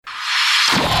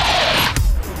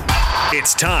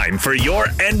It's time for your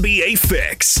NBA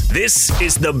fix. This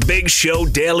is the Big Show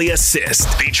Daily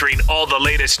Assist, featuring all the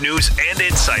latest news and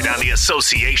insight on the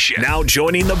association. Now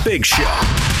joining the Big Show,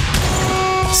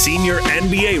 senior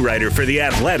NBA writer for The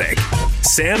Athletic,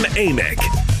 Sam Amick,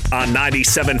 on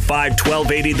 97.5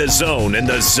 1280 The Zone and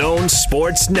The Zone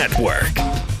Sports Network.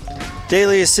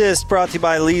 Daily Assist brought to you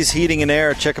by Lee's Heating and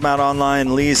Air. Check them out online,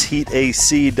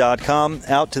 leesheatac.com.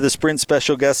 Out to the Sprint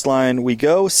special guest line we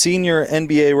go. Senior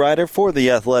NBA writer for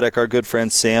The Athletic, our good friend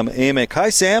Sam Amick. Hi,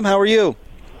 Sam. How are you?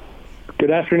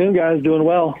 Good afternoon, guys. Doing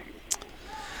well.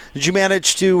 Did you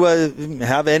manage to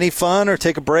have any fun or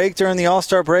take a break during the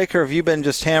All-Star break, or have you been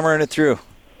just hammering it through?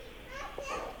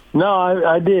 No,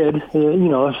 I did.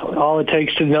 All it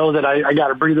takes to know that I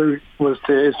got a breather is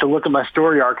to look at my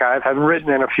story archive. I haven't written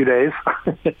in a few days.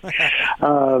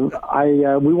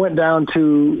 We went down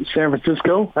to San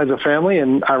Francisco as a family,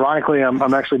 and ironically,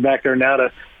 I'm actually back there now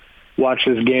to watch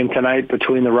this game tonight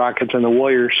between the Rockets and the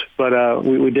Warriors. But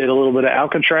we did a little bit of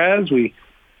Alcatraz. We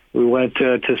went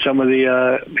to some of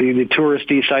the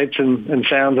touristy sites and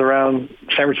sounds around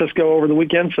San Francisco over the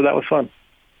weekend, so that was fun.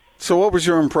 So what was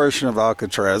your impression of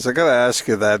Alcatraz? I got to ask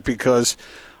you that because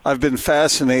I've been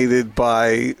fascinated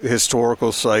by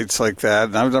historical sites like that,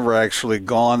 and I've never actually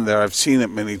gone there. I've seen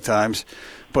it many times,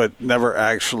 but never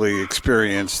actually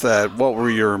experienced that. What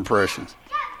were your impressions?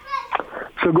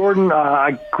 So, Gordon,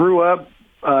 I grew up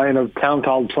in a town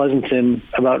called Pleasanton,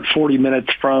 about 40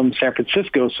 minutes from San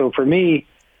Francisco. So for me,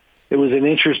 it was an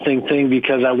interesting thing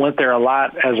because I went there a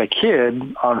lot as a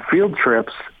kid on field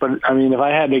trips. But, I mean, if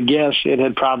I had to guess, it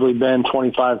had probably been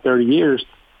 25, 30 years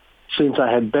since I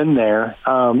had been there.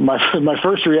 My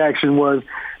first reaction was,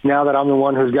 now that I'm the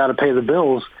one who's got to pay the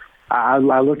bills, I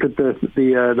looked at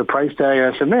the price tag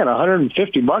and I said, man,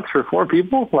 $150 for four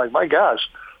people? Like, my gosh.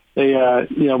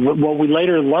 What we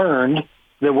later learned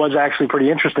that was actually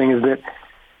pretty interesting is that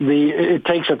it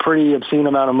takes a pretty obscene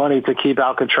amount of money to keep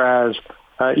Alcatraz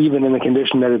even in the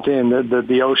condition that it's in.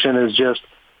 The ocean is just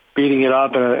beating it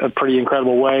up in a pretty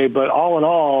incredible way. But all in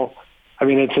all, I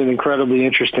mean, it's an incredibly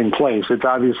interesting place. It's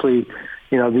obviously,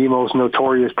 the most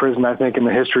notorious prison, I think, in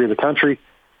the history of the country,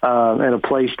 and a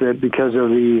place that, because of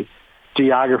the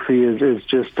geography, is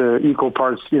just equal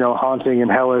parts, haunting and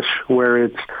hellish, where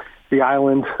it's the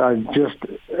island. I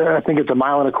think it's 1.25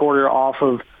 miles off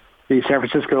of the San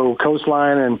Francisco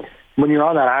coastline. And when you're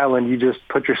on that island, you just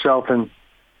put yourself in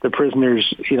the prisoners'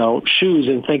 shoes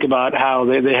and think about how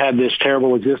they had this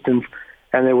terrible existence,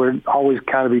 and they would always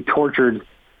kind of be tortured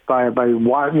by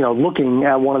looking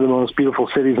at one of the most beautiful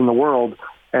cities in the world,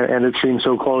 and it seemed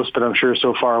so close, but I'm sure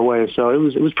so far away. So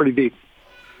it was pretty deep.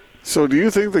 So do you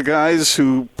think the guys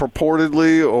who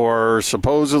purportedly or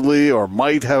supposedly or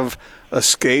might have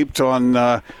escaped on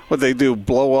what they do,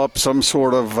 blow up some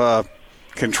sort of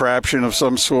contraption of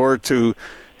some sort to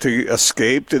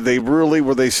escape?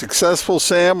 Were they successful,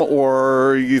 Sam,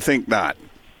 or you think not?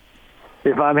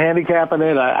 If I'm handicapping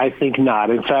it, I think not.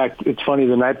 In fact, it's funny,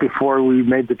 the night before we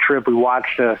made the trip, we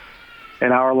watched an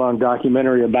hour-long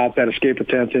documentary about that escape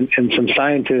attempt, and some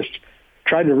scientists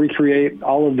tried to recreate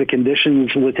all of the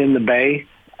conditions within the bay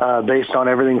based on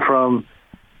everything from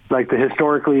like the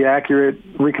historically accurate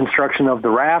reconstruction of the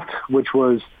raft, which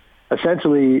was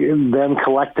essentially them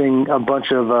collecting a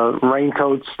bunch of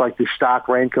raincoats, like the stock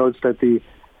raincoats that the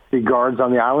guards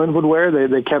on the island would wear.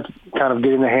 They kept kind of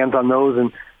getting their hands on those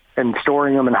and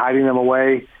storing them and hiding them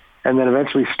away, and then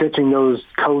eventually stitching those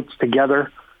coats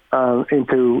together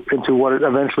into what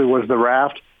eventually was the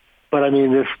raft. But, I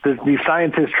mean, these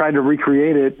scientists tried to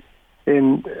recreate it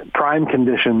in prime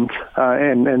conditions,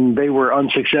 and they were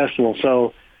unsuccessful.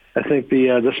 So I think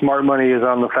the smart money is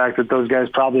on the fact that those guys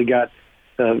probably got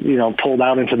pulled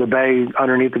out into the bay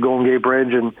underneath the Golden Gate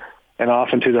Bridge and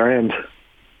off into their end.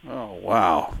 Oh,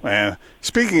 wow. Man.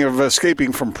 Speaking of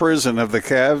escaping from prison, have the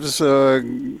Cavs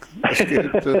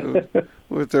escaped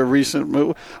with their recent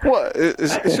move?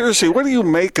 Seriously, what do you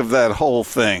make of that whole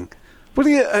thing?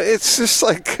 It's just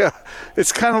like,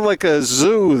 it's kind of like a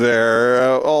zoo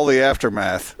there, all the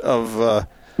aftermath of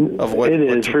what it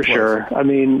is, for sure. I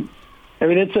mean,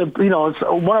 it's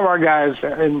one of our guys,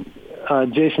 and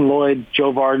Jason Lloyd,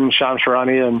 Joe Varden, Sean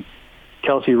Sharania, and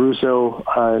Kelsey Russo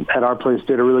at our place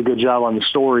did a really good job on the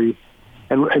story.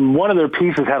 And one of their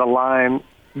pieces had a line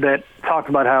that talked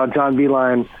about how John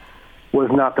Beilein was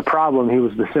not the problem, he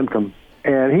was the symptom.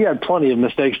 And he had plenty of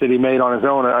mistakes that he made on his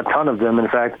own, a ton of them, in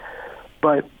fact.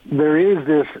 But there is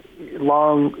this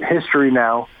long history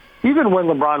now, even when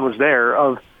LeBron was there,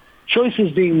 of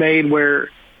choices being made where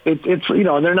it's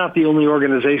and they're not the only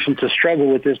organization to struggle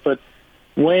with this, but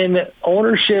when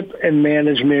ownership and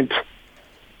management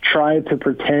try to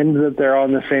pretend that they're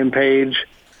on the same page,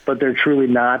 but they're truly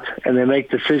not, and they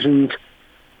make decisions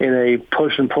in a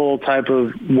push and pull type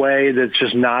of way that's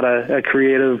just not a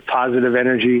creative, positive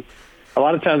energy. A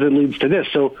lot of times it leads to this.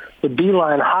 So the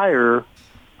Beeline hire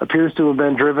appears to have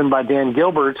been driven by Dan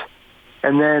Gilbert,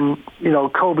 and then,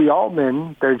 Kobe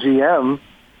Altman, their GM,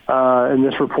 in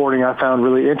this reporting I found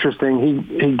really interesting,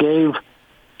 he gave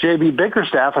J.B.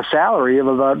 Bickerstaff a salary of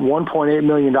about $1.8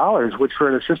 million, which for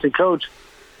an assistant coach,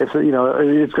 it's going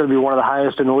to be one of the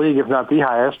highest in the league, if not the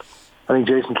highest. I think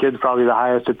Jason Kidd's probably the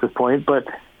highest at this point. But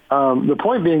the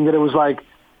point being that it was like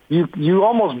you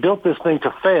almost built this thing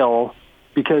to fail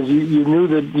because you knew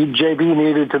that JB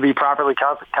needed to be properly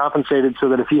compensated so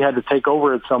that if he had to take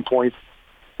over at some point,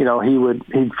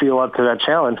 he'd feel up to that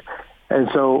challenge. And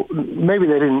so maybe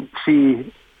they didn't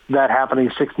see that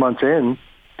happening 6 months in,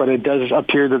 but it does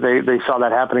appear that they saw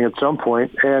that happening at some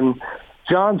point. And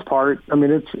John's part, I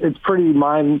mean, it's pretty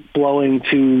mind-blowing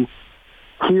to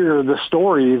hear the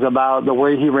stories about the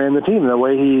way he ran the team, the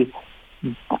way he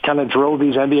kind of drove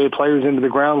these NBA players into the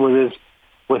ground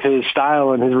with his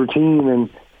style and his routine. And,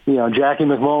 Jackie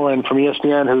McMullen from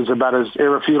ESPN, who's about as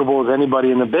irrefutable as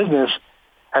anybody in the business,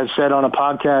 has said on a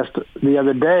podcast the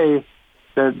other day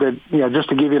that just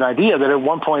to give you an idea, that at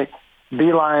one point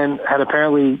Beeline had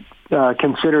apparently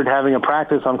considered having a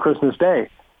practice on Christmas Day.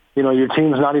 Your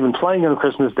team's not even playing on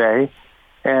Christmas Day,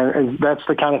 and that's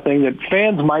the kind of thing that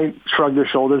fans might shrug their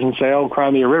shoulders and say, "Oh, cry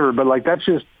me a river," but it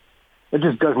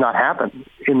just does not happen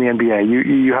in the NBA.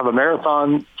 You have a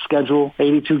marathon schedule,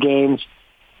 82 games.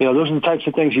 Those are the types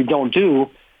of things you don't do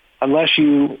unless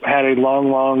you had a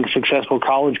long, successful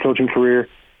college coaching career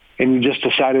and you just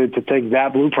decided to take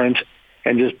that blueprint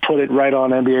and just put it right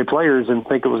on NBA players and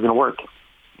think it was going to work.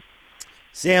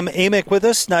 Sam Amick with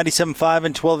us, 97.5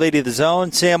 and 1280 The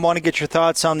Zone. Sam, want to get your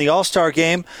thoughts on the All-Star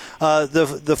game,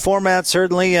 the format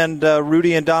certainly, and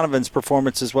Rudy and Donovan's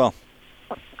performance as well.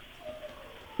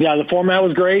 Yeah, the format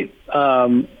was great.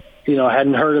 I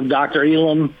hadn't heard of Dr.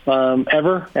 Elam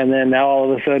ever, and then now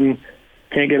all of a sudden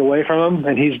can't get away from him.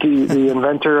 And he's the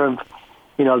inventor of,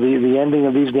 the ending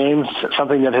of these games,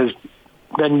 something that has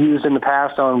been used in the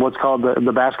past on what's called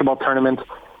the basketball tournament,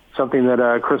 something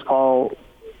that Chris Paul,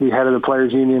 the head of the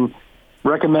Players Union,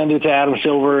 recommended to Adam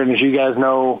Silver. And as you guys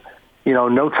know,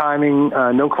 no timing,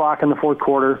 no clock in the fourth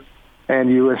quarter, and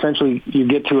you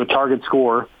get to a target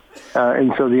score.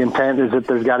 And so the intent is that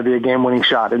there's got to be a game-winning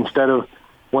shot instead of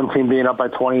one team being up by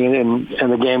 20 and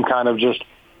the game kind of just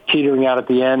teetering out at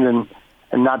the end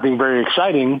and not being very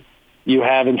exciting. You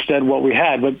have instead what we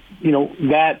had. But,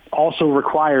 that also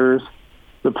requires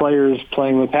the players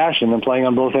playing with passion and playing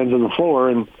on both ends of the floor.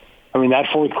 And, that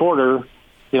fourth quarter,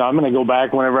 I'm going to go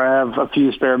back whenever I have a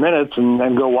few spare minutes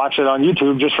and go watch it on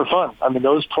YouTube just for fun.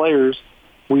 Those players,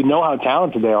 we know how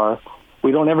talented they are.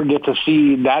 We don't ever get to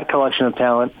see that collection of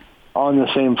talent on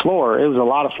the same floor. It was a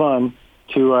lot of fun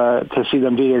to see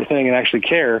them do their thing and actually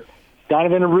care.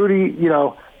 Donovan and Rudy,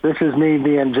 this is me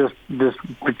being just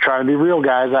trying to be real,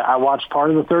 guys. I watched part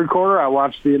of the third quarter. I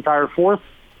watched the entire fourth.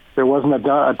 There wasn't a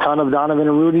ton of Donovan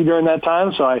and Rudy during that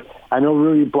time, so I know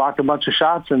Rudy blocked a bunch of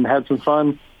shots and had some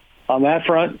fun on that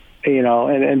front.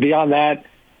 And beyond that,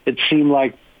 it seemed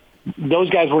like those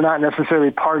guys were not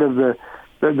necessarily part of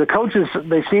the coaches.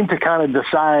 They seemed to kind of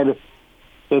decide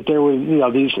that there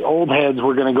was, these old heads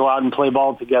were going to go out and play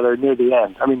ball together near the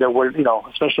end. There were,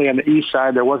 especially on the east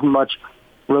side, there wasn't much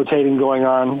rotating going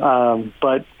on.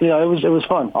 But, it was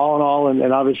fun all in all.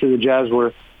 And obviously the Jazz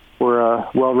were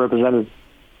well represented.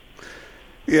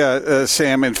 Yeah,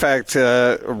 Sam, in fact,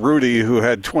 Rudy, who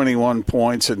had 21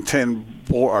 points and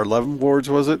 11 boards,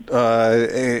 was it?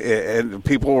 And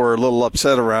people were a little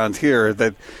upset around here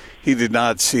that he did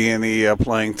not see any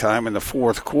playing time in the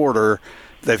fourth quarter,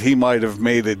 that he might have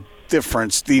made a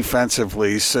difference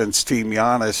defensively since Team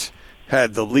Giannis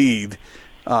had the lead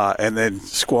and then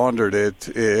squandered it.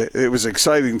 It was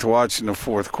exciting to watch in the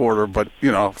fourth quarter, but,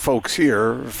 folks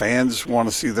here, fans want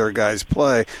to see their guys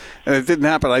play, and it didn't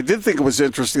happen. I did think it was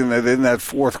interesting that in that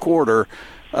fourth quarter,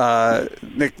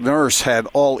 Nick Nurse had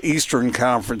all Eastern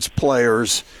Conference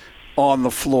players on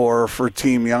the floor for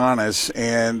Team Giannis,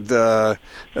 and the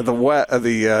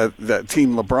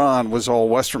Team LeBron was all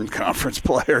Western Conference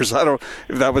players. I don't know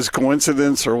if that was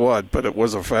coincidence or what, but it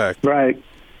was a fact. Right.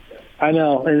 I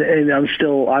know, and I'm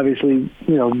still obviously,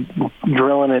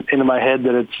 drilling it into my head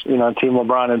that it's, Team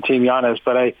LeBron and Team Giannis,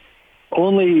 but I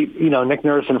only, Nick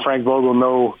Nurse and Frank Vogel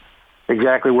know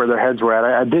exactly where their heads were at.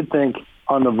 I did think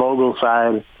on the Vogel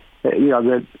side,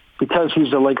 that because he's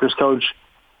the Lakers coach,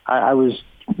 I was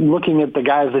looking at the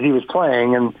guys that he was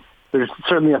playing, and there's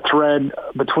certainly a thread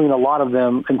between a lot of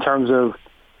them in terms of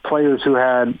players who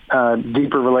had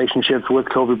deeper relationships with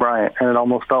Kobe Bryant, and it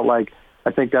almost felt like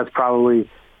I think that's probably,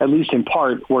 at least in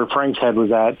part, where Frank's head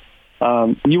was at.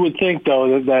 You would think,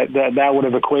 though, that would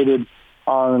have equated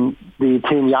on the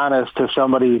team Giannis to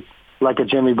somebody like a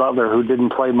Jimmy Butler who didn't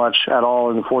play much at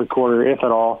all in the fourth quarter, if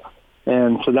at all.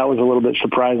 And so that was a little bit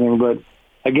surprising. But,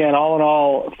 again, all in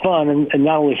all, fun. And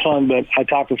not only fun, but I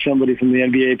talked to somebody from the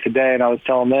NBA today, and I was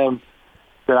telling them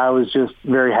that I was just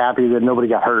very happy that nobody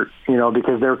got hurt,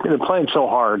 because they're playing so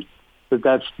hard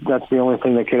that's the only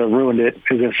thing that could have ruined it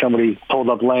is if somebody pulled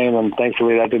up lame, and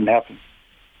thankfully that didn't happen.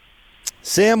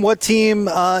 Sam, what team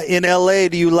in L.A.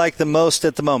 do you like the most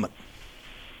at the moment?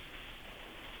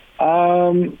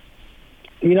 I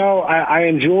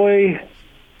enjoy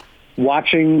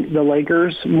watching the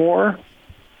Lakers more.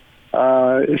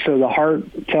 So the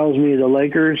heart tells me the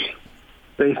Lakers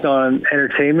based on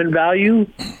entertainment value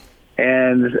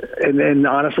and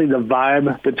honestly the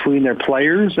vibe between their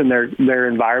players and their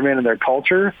environment and their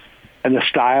culture and the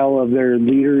style of their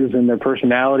leaders and their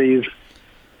personalities.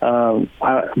 But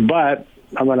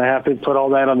I'm going to have to put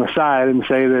all that on the side and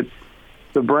say that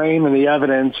the brain and the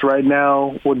evidence right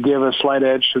now would give a slight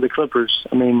edge to the Clippers.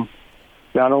 I mean,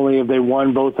 not only have they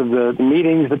won both of the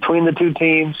meetings between the two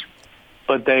teams,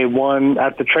 but they won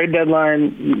at the trade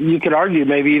deadline. You could argue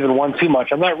maybe even won too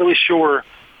much. I'm not really sure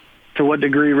to what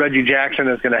degree Reggie Jackson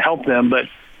is going to help them, but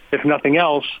if nothing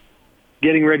else,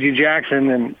 getting Reggie Jackson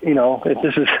and,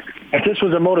 if this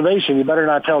was a motivation, you better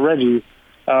not tell Reggie,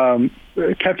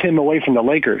 kept him away from the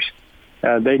Lakers.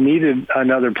 They needed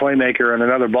another playmaker and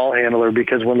another ball handler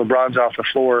because when LeBron's off the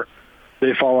floor,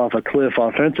 they fall off a cliff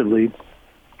offensively.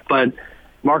 But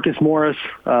Marcus Morris,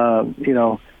 and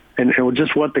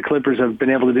just what the Clippers have been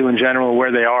able to do in general,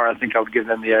 where they are, I think I would give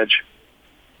them the edge.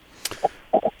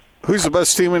 Who's the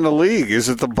best team in the league? Is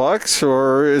it the Bucks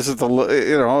or is it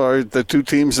are the two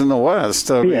teams in the West?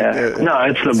 No,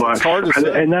 it's the Bucks. It's hard to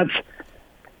say. And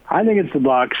I think it's the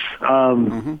Bucks.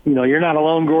 You're not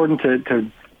alone, Gordon,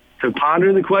 to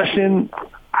ponder the question.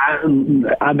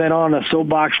 I've been on a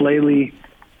soapbox lately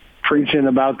preaching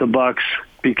about the Bucks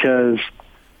because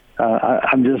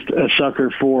I'm just a sucker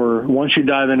for, once you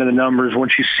dive into the numbers,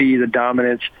 once you see the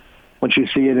dominance, once you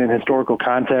see it in historical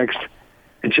context,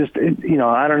 it's just,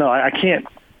 I don't know. I'm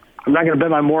not going to bet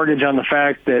my mortgage on the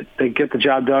fact that they get the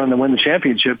job done and they win the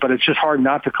championship, but it's just hard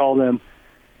not to call them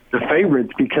the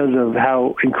favorites because of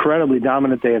how incredibly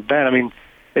dominant they have been. I mean,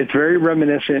 it's very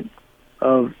reminiscent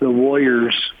of the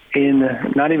Warriors in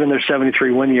not even their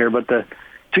 73-win year, but the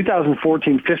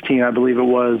 2014-15, I believe it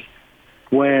was,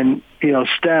 when,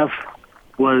 Steph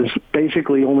was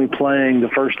basically only playing the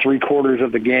first three quarters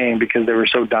of the game because they were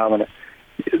so dominant.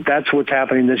 That's what's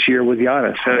happening this year with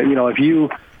Giannis. If you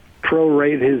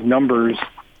prorate his numbers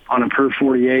on a per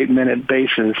 48-minute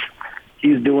basis,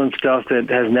 he's doing stuff that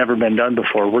has never been done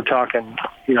before. We're talking,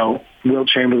 Wilt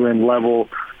Chamberlain level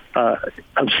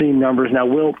obscene numbers. Now,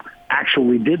 Wilt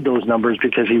actually did those numbers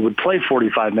because he would play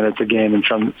 45 minutes a game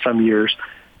in some years,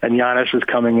 and Giannis is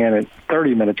coming in at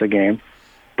 30 minutes a game.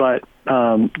 But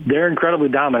they're incredibly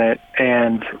dominant,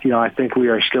 and I think we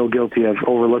are still guilty of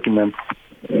overlooking them.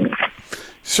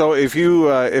 So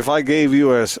if I gave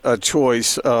you a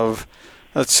choice of,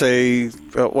 let's say,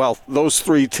 those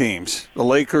three teams, the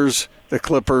Lakers, the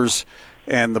Clippers,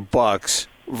 and the Bucks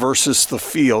versus the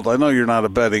field, I know you're not a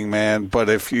betting man, but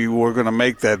if you were going to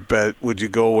make that bet, would you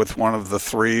go with one of the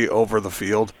three over the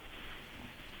field?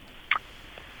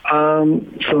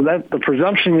 So that the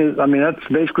presumption is, that's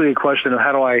basically a question of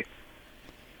how do I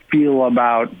feel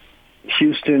about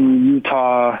Houston,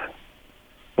 Utah,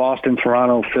 Boston,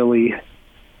 Toronto, Philly.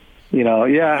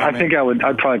 I think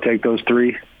I'd probably take those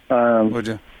three. Would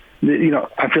you?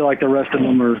 I feel like the rest of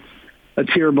them are a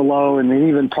tier below, and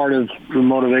even part of the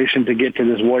motivation to get to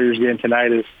this Warriors game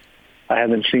tonight is I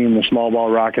haven't seen the small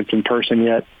ball Rockets in person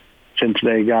yet since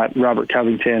they got Robert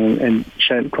Covington and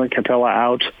sent Clint Capella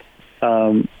out.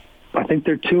 I think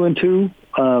they're 2-2,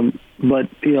 but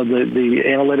the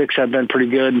analytics have been pretty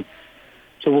good.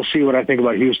 So we'll see what I think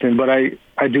about Houston. But I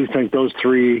do think those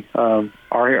three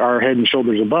are head and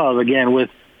shoulders above. Again,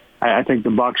 I think the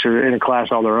Bucks are in a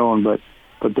class all their own, but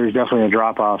there's definitely a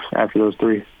drop-off after those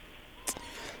three.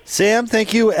 Sam,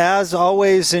 thank you. As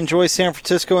always, enjoy San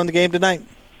Francisco in the game tonight.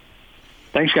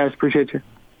 Thanks, guys. Appreciate you.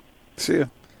 See you.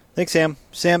 Thanks, Sam.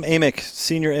 Sam Amick,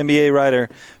 senior NBA writer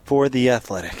for The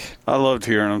Athletic. I loved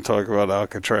hearing him talk about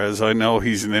Alcatraz. I know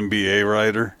he's an NBA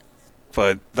writer.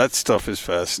 But that stuff is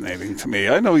fascinating to me.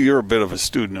 I know you're a bit of a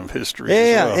student of history.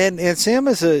 Yeah, as well. and Sam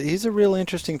he's a really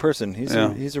interesting person. He's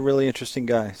a really interesting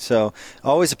guy. So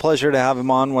always a pleasure to have him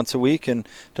on once a week, and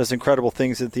does incredible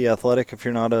things at The Athletic. If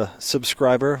you're not a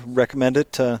subscriber, recommend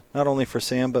it not only for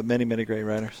Sam but many, many great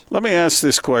writers. Let me ask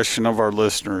this question of our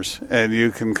listeners, and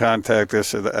you can contact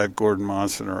us at Gordon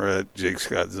Monson or at Jake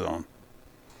Scott Zone.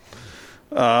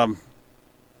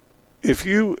 If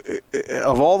you,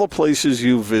 of all the places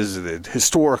you visited,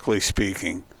 historically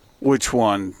speaking, which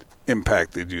one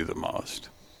impacted you the most?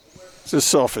 It's a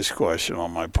selfish question on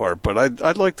my part, but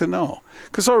I'd like to know,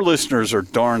 because our listeners are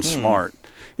darn smart,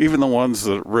 even the ones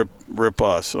that rip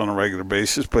us on a regular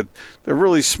basis. But they're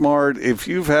really smart. If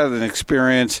you've had an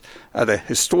experience at a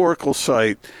historical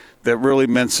site that really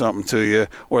meant something to you,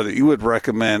 or that you would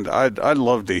recommend, I'd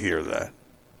love to hear that.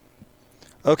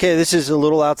 Okay, this is a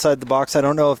little outside the box. I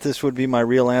don't know if this would be my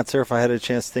real answer if I had a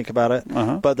chance to think about it.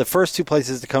 But the first two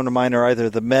places to come to mind are either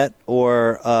the Met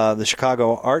or the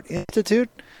Chicago Art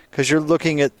Institute, because you're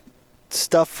looking at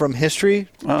stuff from history,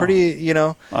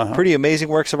 pretty amazing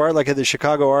works of art. Like at the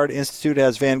Chicago Art Institute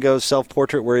has Van Gogh's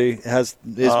self-portrait where he is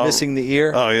missing the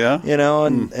ear. Oh, yeah?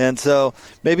 And so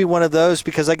maybe one of those,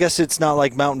 because I guess it's not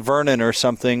like Mount Vernon or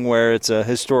something where it's a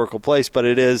historical place, but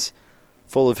it is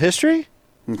full of history.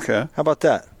 Okay. How about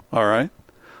that? All right.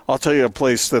 I'll tell you a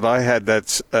place that I had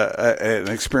that's an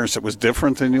experience that was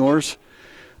different than yours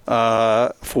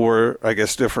for, I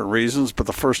guess, different reasons. But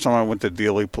the first time I went to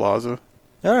Dealey Plaza.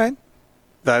 All right.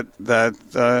 That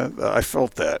I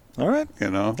felt that. All right.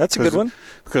 That's a good one.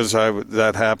 Because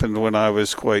that happened when I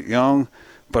was quite young.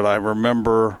 But I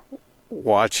remember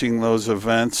watching those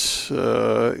events,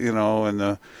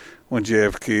 when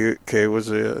JFK was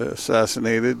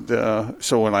assassinated.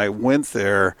 So when I went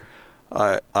there,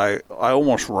 I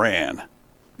almost ran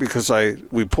because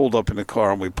we pulled up in the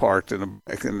car and we parked in the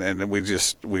back, and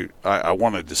I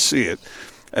wanted to see it.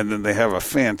 And then they have a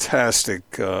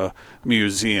fantastic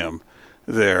museum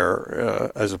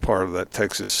there as a part of that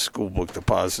Texas School Book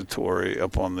Depository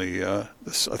up on I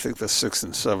think the 6th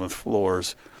and 7th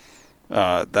floors.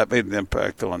 That made an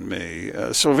impact on me.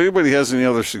 So if anybody has any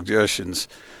other suggestions,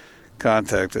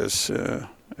 contact us,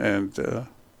 and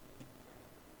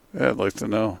I'd like to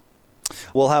know.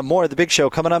 We'll have more of The Big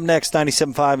Show coming up next,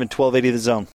 97.5 and 1280 The Zone.